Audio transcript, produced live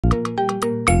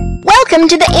Welcome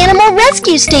to the Animal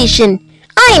Rescue Station.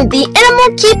 I'm the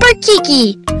Animal Keeper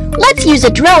Kiki. Let's use a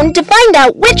drone to find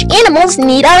out which animals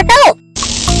need our help.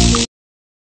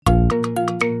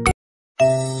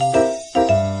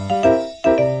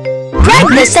 Grab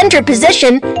the center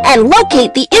position and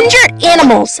locate the injured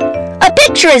animals. A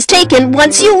picture is taken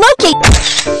once you locate.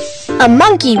 A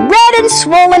monkey red and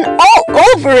swollen all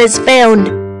over is found.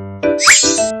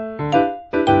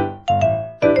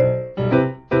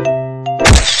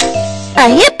 A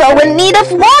hippo in need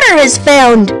of water is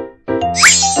found.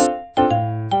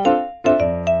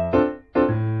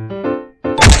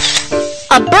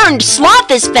 A burned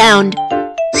sloth is found.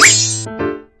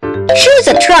 Choose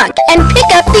a truck and pick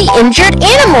up the injured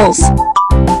animals.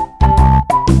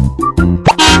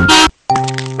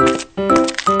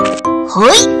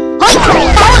 Hoi! Hoi!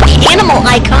 Follow the animal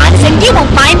icons and you will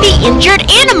find the injured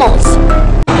animals.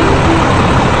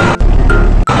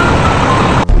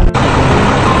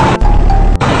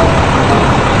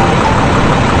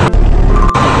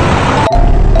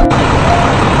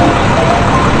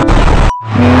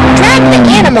 Drag the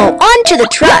animal onto the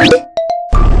truck.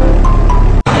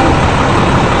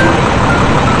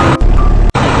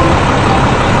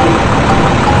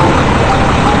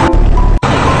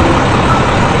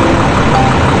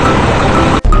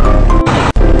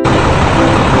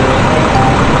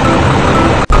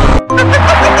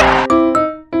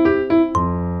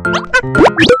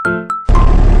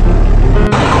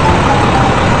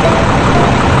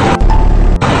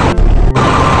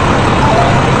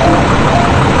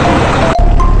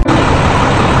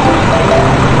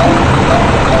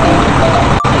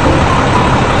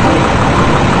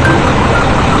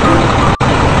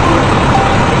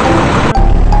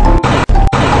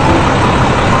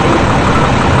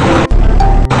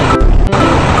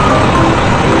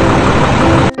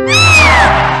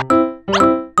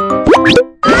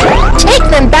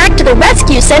 Back to the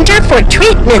rescue center for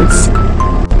treatments.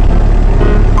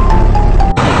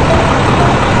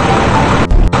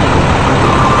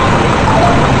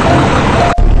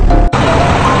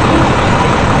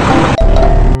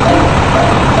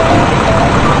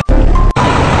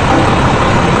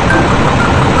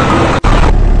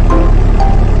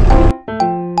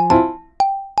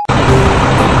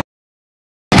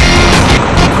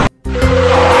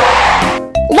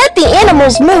 Let the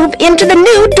animals move into the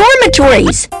new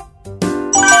dormitories.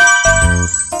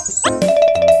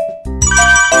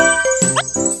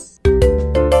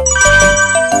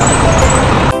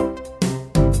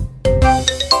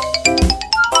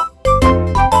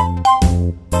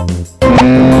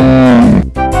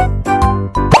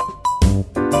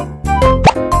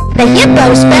 The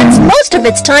hippo spends most of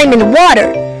its time in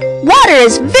water. Water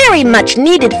is very much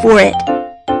needed for it.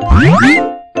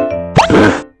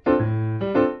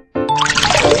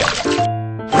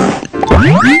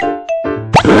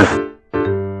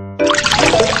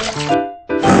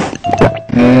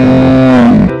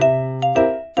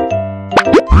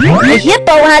 The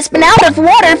hippo has been out of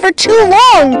water for too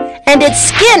long, and its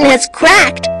skin has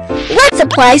cracked. Let's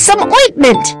apply some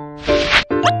ointment.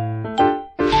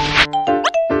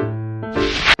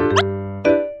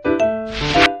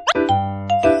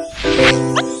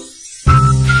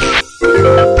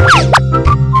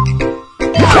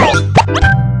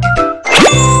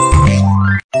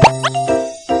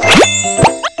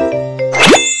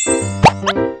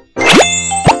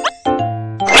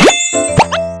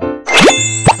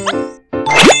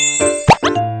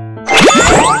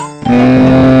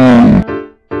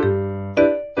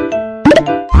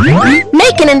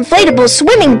 Make an inflatable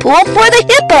swimming pool for the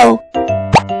hippo.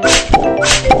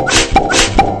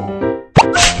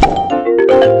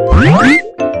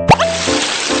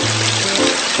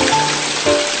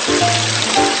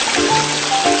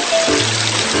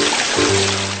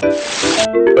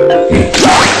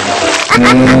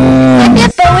 The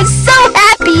hippo is so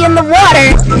happy in the water.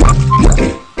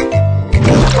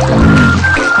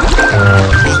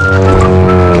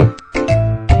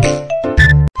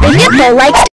 The hippo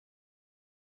likes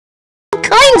all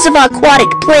kinds of aquatic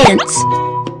plants.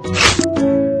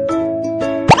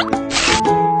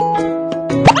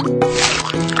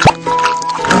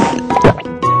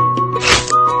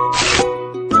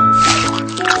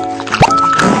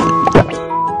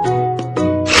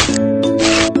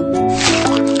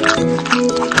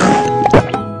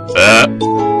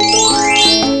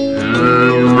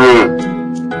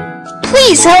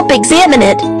 Please help examine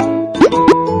it.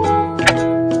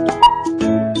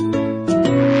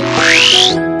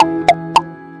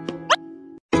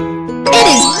 It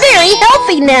is very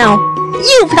healthy now.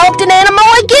 You've helped an animal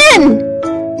again.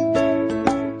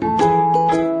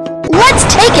 Let's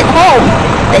take it home.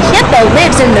 The hippo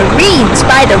lives in the reeds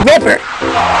by the river.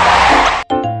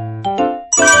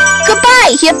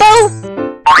 Goodbye, hippo!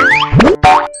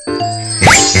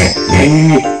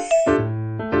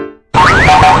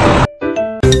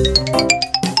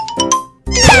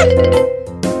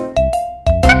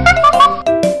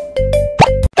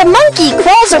 The monkey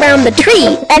crawls around the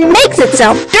tree and makes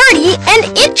itself dirty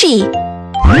and itchy.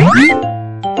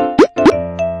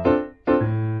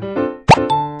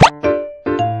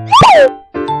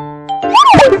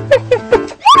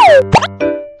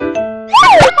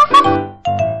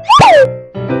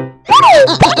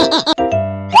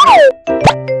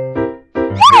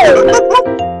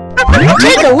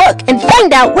 Take a look and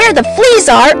find out where the fleas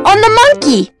are on the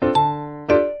monkey.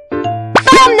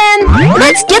 Found them!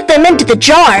 Let's get them into the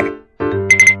jar.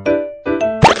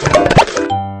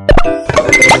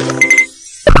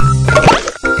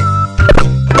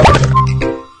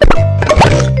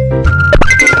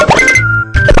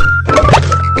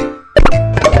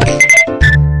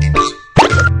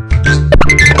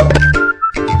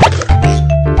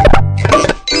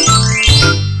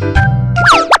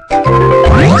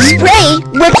 Spray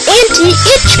with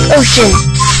anti-itch potion.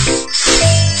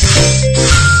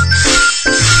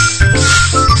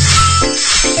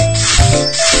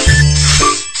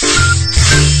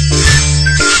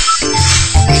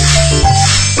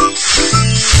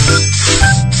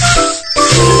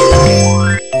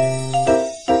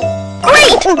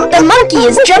 Great! The monkey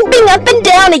is jumping up and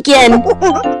down again.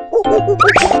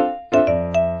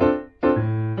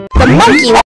 The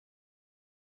monkey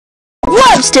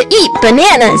loves to eat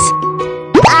bananas.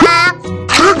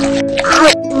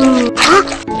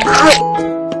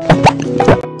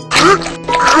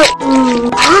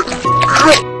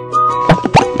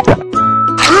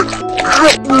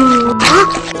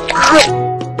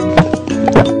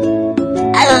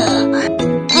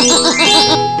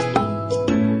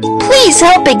 Please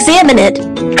help examine it.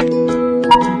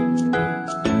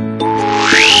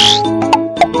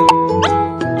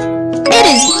 It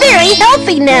is very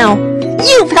healthy now.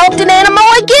 You've helped an animal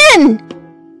again!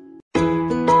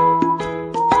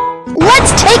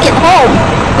 Let's take it home!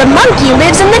 The monkey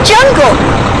lives in the jungle!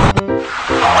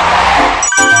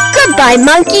 Goodbye,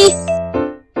 monkey!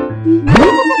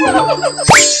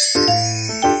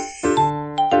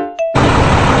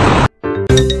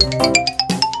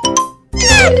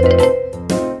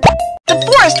 The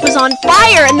forest was on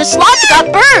fire and the sloth got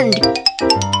burned!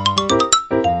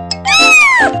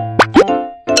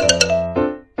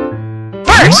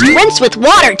 First, rinse with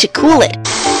water to cool it.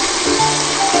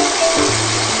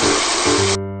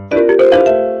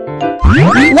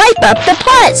 Wipe up the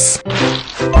pus.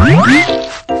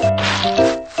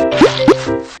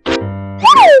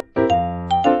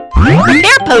 The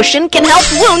bear potion can help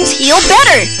wounds heal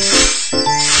better.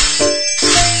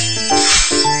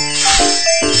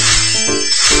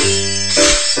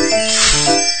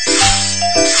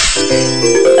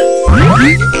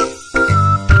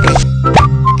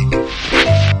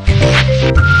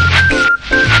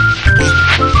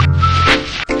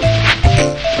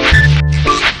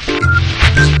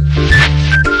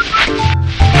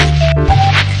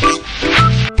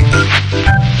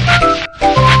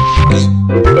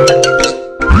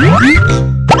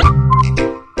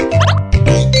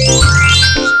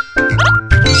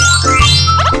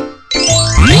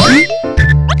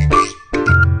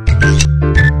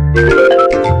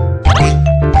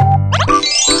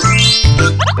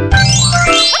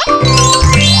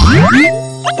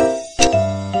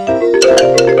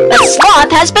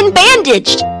 Has been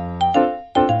bandaged.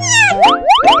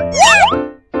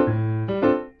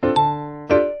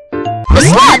 The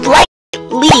sloth likes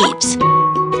leaves.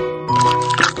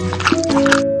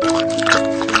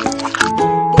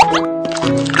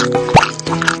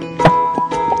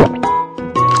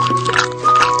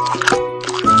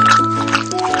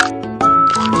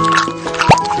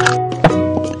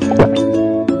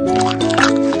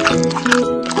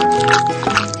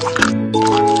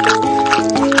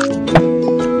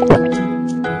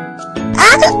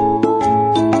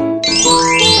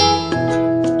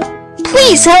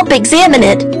 Please help examine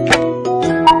it.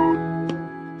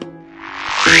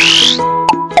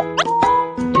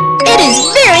 It is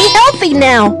very healthy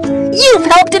now. You've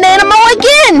helped an animal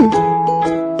again.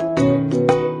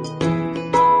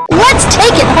 Let's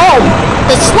take it home.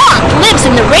 The sloth lives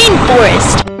in the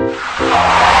rainforest.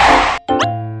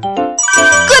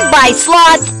 Goodbye,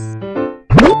 sloth.